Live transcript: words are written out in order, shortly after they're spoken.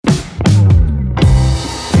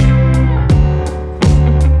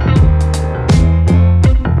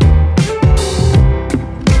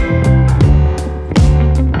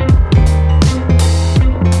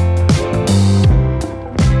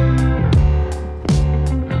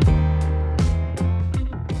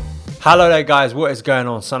Hello there guys, what is going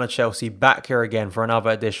on? Son of Chelsea back here again for another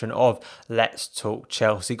edition of Let's Talk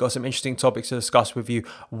Chelsea. Got some interesting topics to discuss with you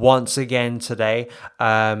once again today.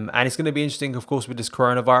 And it's going to be interesting, of course, with this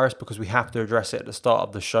coronavirus because we have to address it at the start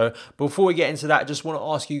of the show. But before we get into that, I just want to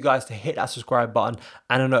ask you guys to hit that subscribe button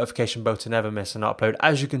and a notification bell to never miss an upload.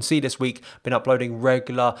 As you can see this week, been uploading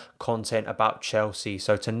regular content about Chelsea.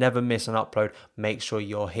 So to never miss an upload, make sure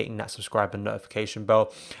you're hitting that subscribe and notification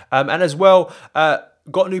bell. And as well,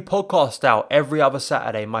 got a new podcast out every other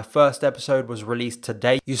Saturday. My first episode was released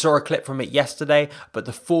today. You saw a clip from it yesterday, but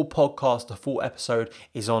the full podcast, the full episode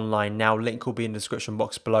is online now. Link will be in the description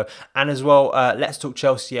box below. And as well, Let's Talk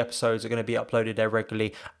Chelsea episodes are going to be uploaded there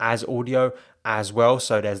regularly as audio as well.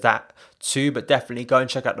 So there's that too, but definitely go and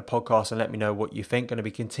check out the podcast and let me know what you think. Going to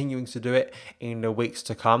be continuing to do it in the weeks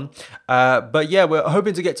to come. But yeah, we're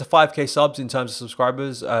hoping to get to 5k subs in terms of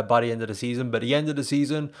subscribers by the end of the season. But the end of the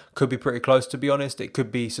season could be pretty close, to be honest. It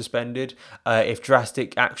could be suspended if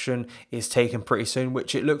drastic action is taken pretty soon,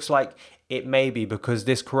 which it looks like it may be, because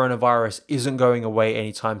this coronavirus isn't going away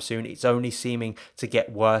anytime soon. It's only seeming to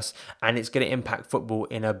get worse, and it's going to impact football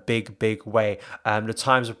in a big way. The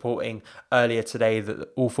Times reporting earlier today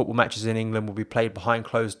that all football matches in England will be played behind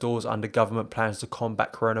closed doors under government plans to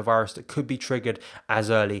combat coronavirus that could be triggered as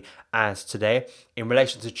early as today. In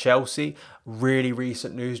relation to Chelsea, really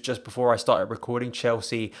recent news just before I started recording,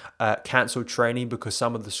 Chelsea cancelled training because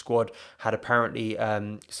some of the squad had apparently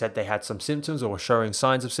said they had some symptoms or were showing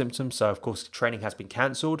signs of symptoms. So of course training has been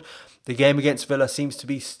cancelled. The game against Villa seems to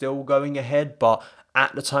be still going ahead, but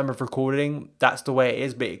at the time of recording, that's the way it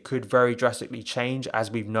is, but it could very drastically change.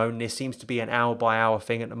 As we've known, this seems to be an hour by hour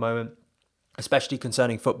thing at the moment, especially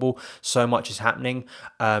concerning football. So much is happening.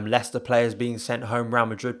 Leicester players being sent home, Real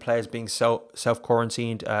Madrid players being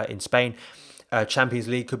self-quarantined in Spain. Champions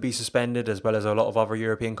League could be suspended, as well as a lot of other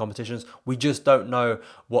European competitions. We just don't know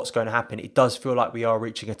what's going to happen. It does feel like we are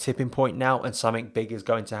reaching a tipping point now and something big is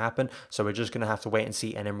going to happen. So we're just going to have to wait and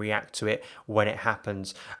see and then react to it when it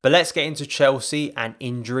happens. But let's get into Chelsea and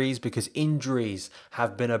injuries, because injuries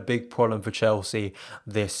have been a big problem for Chelsea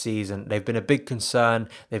this season. They've been a big concern.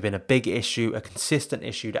 They've been a big issue, a consistent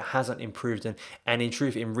issue that hasn't improved. And in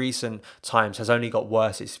truth, in recent times has only got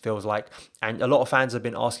worse, it feels like. And a lot of fans have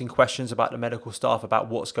been asking questions about the medical staff, about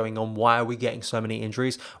what's going on. Why are we getting so many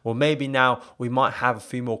injuries? Well, maybe now we might have a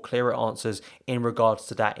few more clearer answers in regards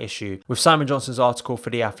to that issue. With Simon Johnson's article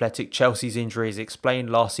for The Athletic, Chelsea's injuries explain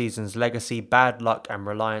last season's legacy, bad luck and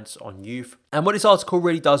reliance on youth. And what this article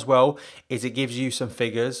really does well is it gives you some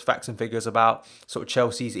figures, facts and figures about sort of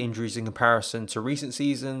Chelsea's injuries in comparison to recent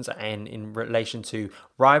seasons and in relation to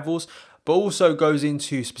rivals, but also goes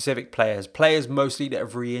into specific players mostly that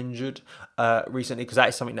have re-injured recently, because that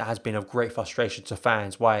is something that has been of great frustration to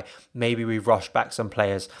fans, why maybe we've rushed back some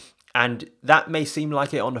players. And that may seem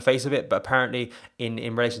like it on the face of it, but apparently in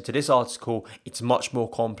relation to this article, it's much more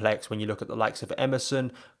complex when you look at the likes of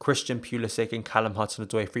Emerson, Christian Pulisic and Callum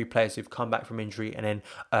Hudson-Odoi, 3 players who've come back from injury and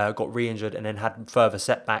then got re-injured and then had further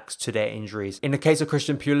setbacks to their injuries. In the case of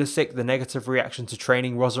Christian Pulisic, the negative reaction to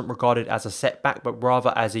training wasn't regarded as a setback, but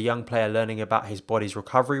rather as a young player learning about his body's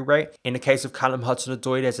recovery rate. In the case of Callum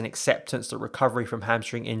Hudson-Odoi, there's an acceptance that recovery from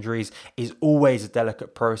hamstring injuries is always a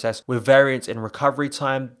delicate process, with variance in recovery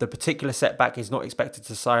time. The particular setback is not expected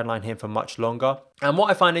to sideline him for much longer. And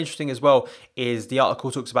what I find interesting as well is the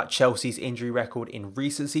article talks about Chelsea's injury record in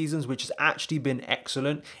recent seasons, which has actually been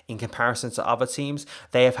excellent in comparison to other teams.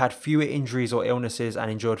 They have had fewer injuries or illnesses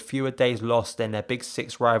and endured fewer days lost than their Big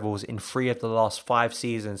Six rivals in 3 of the last 5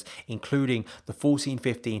 seasons, including the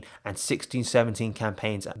 14-15 and 16-17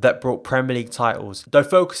 campaigns that brought Premier League titles. Though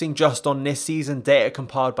focusing just on this season, data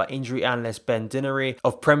compiled by injury analyst Ben Dinnery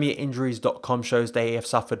of PremierInjuries.com shows they have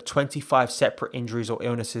suffered 25 separate injuries or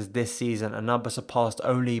illnesses this season, a number surpassed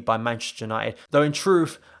only by Manchester United. Though in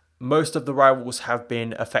truth, most of the rivals have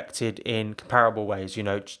been affected in comparable ways. You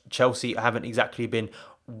know, Chelsea haven't exactly been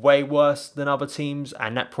way worse than other teams,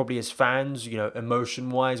 and that probably as fans, you know, emotion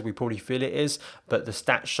wise, we probably feel it is, but the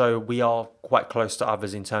stats show we are quite close to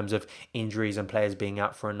others in terms of injuries and players being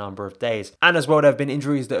out for a number of days. And as well, there have been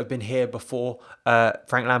injuries that have been here before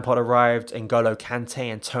Frank Lampard arrived: N'Golo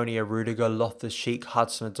Kante, Antonio Rudiger, Loftus-Cheek,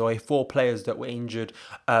 Hudson-Odoi, 4 players that were injured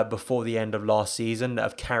before the end of last season that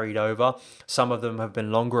have carried over. Some of them have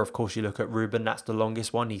been longer. Of course, you look at Ruben, that's the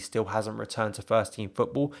longest one. He still hasn't returned to first team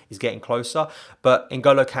football. He's getting closer, but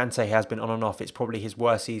N'Golo Kante has been on and off. It's probably his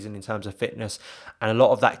worst season in terms of fitness, and a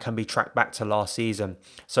lot of that can be tracked back to last season.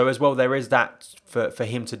 So as well, there is that for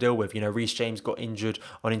him to deal with. You know, Reece James got injured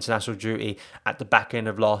on international duty at the back end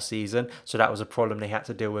of last season, so that was a problem they had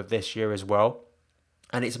to deal with this year as well.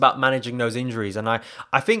 And it's about managing those injuries. And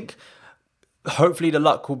I think Hopefully the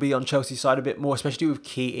luck will be on Chelsea's side a bit more, especially with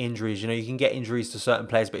key injuries. You know, you can get injuries to certain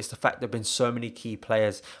players, but it's the fact there have been so many key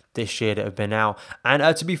players this year that have been out.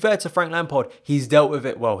 And to be fair to Frank Lampard, he's dealt with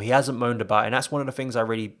it well. He hasn't moaned about it. And that's one of the things I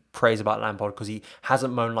really praise about Lampard, because he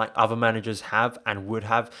hasn't moaned like other managers have and would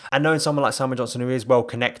have. And knowing someone like Simon Johnson, who is well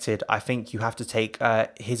connected, I think you have to take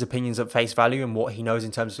his opinions at face value and what he knows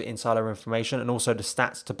in terms of insider information, and also the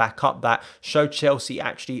stats to back up that show Chelsea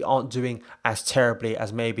actually aren't doing as terribly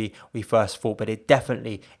as maybe we first thought. But it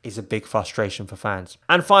definitely is a big frustration for fans.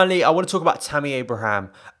 And finally, I want to talk about Tammy Abraham,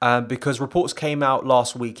 because reports came out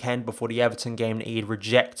last weekend before the Everton game that he had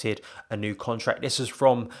rejected a new contract. This is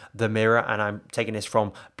from The Mirror, and I'm taking this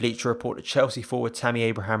from Bleacher Report. That Chelsea forward Tammy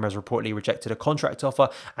Abraham has reportedly rejected a contract offer,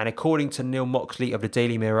 and according to Neil Moxley of the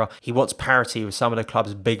Daily Mirror, he wants parity with some of the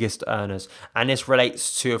club's biggest earners. And this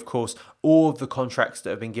relates to, of course, all of the contracts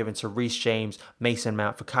that have been given to Reece James, Mason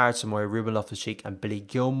Mount, Fikayo Tomori, Ruben Loftus-Cheek and Billy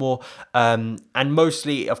Gilmore. And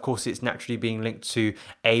mostly, of course, it's naturally being linked to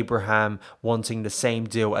Abraham wanting the same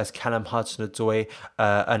deal as Callum Hudson-Odoi,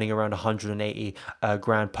 earning around 180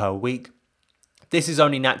 grand per week. This is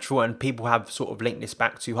only natural, and people have sort of linked this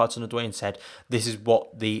back to Hudson-Odoi and said this is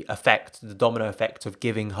what the domino effect of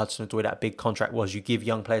giving Hudson-Odoi that big contract was. You give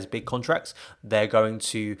young players big contracts,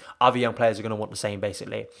 other young players are going to want the same,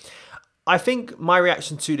 basically. I think my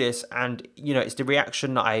reaction to this, and it's the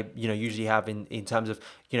reaction that I usually have in terms of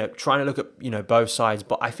trying to look at both sides,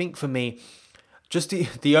 but I think for me, just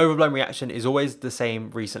the overblown reaction is always the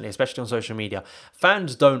same recently, especially on social media.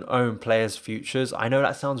 Fans don't own players' futures. I know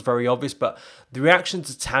that sounds very obvious, but the reaction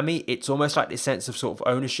to Tammy, it's almost like this sense of sort of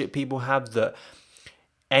ownership people have, that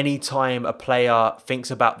anytime a player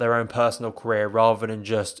thinks about their own personal career rather than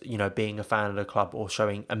just, being a fan of the club or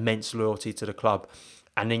showing immense loyalty to the club,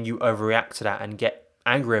 and then you overreact to that and get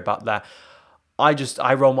angry about that,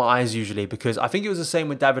 I roll my eyes usually, because I think it was the same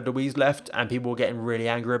when David Luiz left and people were getting really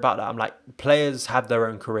angry about that. I'm like, players have their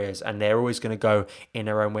own careers and they're always going to go in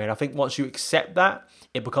their own way. And I think once you accept that,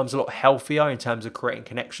 it becomes a lot healthier in terms of creating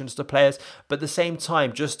connections to players. But at the same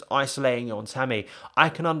time, just isolating on Tammy, I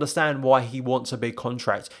can understand why he wants a big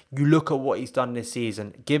contract. You look at what he's done this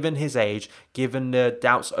season, given his age, given the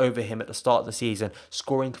doubts over him at the start of the season,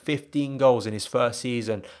 scoring 15 goals in his first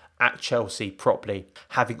season at Chelsea properly,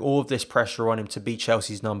 having all of this pressure on him to be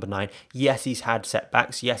Chelsea's number 9. Yes, he's had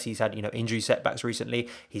setbacks. Yes, he's had injury setbacks recently.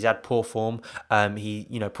 He's had poor form. He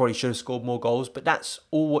probably should have scored more goals, but that's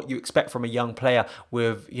all what you expect from a young player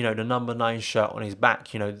with the number 9 shirt on his back.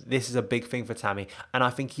 This is a big thing for Tammy, and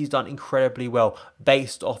I think he's done incredibly well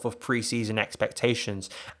based off of pre-season expectations.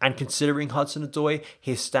 And considering Hudson-Odoi,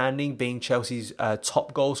 his standing being Chelsea's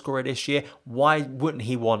top goal scorer this year, why wouldn't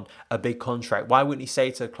he want a big contract? Why wouldn't he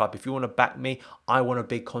say to the club, if you want to back me, I want a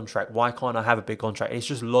big contract. Why can't I have a big contract? It's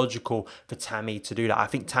just logical for Tammy to do that. I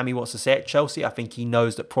think Tammy wants to stay at Chelsea. I think he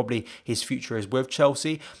knows that probably his future is with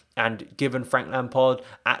Chelsea. And given Frank Lampard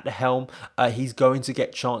at the helm, he's going to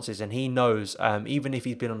get chances. And he knows, even if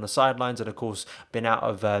he's been on the sidelines and, of course, been out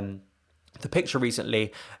of the picture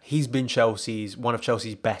recently, he's been one of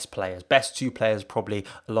Chelsea's best players, best 2 players probably,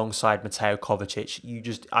 alongside Mateo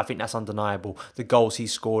Kovacic. I think that's undeniable. The goals he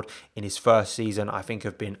scored in his first season, I think,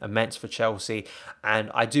 have been immense for Chelsea, and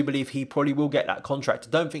I do believe he probably will get that contract. I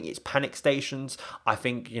don't think it's panic stations. I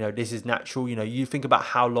think this is natural. You think about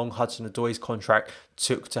how long Hudson-Odoi's contract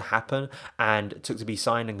took to happen and took to be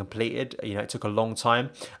signed and completed. It took a long time.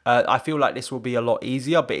 I feel like this will be a lot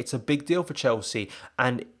easier, but it's a big deal for Chelsea.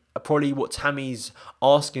 And probably what Tammy's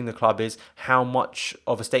asking the club is, how much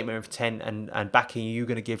of a statement of intent and backing are you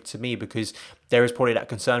going to give to me? Because there is probably that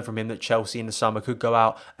concern from him that Chelsea in the summer could go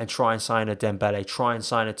out and try and sign a Dembele, try and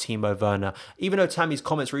sign a Timo Werner. Even though Tammy's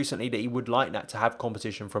comments recently that he would like that to have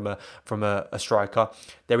competition from a striker,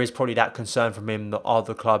 there is probably that concern from him that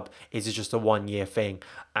the club is just a 1-year thing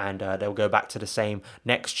and they'll go back to the same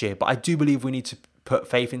next year. But I do believe we need to put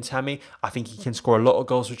faith in Tammy. I think he can score a lot of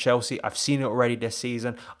goals for Chelsea. I've seen it already this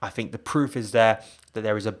season. I think the proof is there that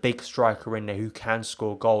there is a big striker in there who can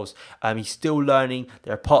score goals. He's still learning.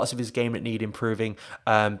 There are parts of his game that need improving,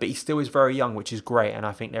 but he still is very young, which is great, and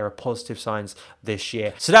I think there are positive signs this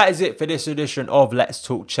year. So that is it for this edition of Let's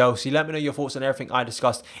Talk Chelsea. Let me know your thoughts on everything I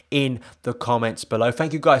discussed in the comments below.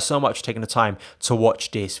 Thank you guys so much for taking the time to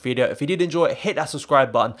watch this video. If you did enjoy it, hit that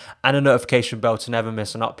subscribe button and a notification bell to never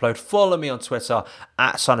miss an upload. Follow me on Twitter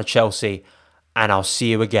 @SonOfChelsea, and I'll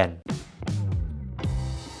see you again.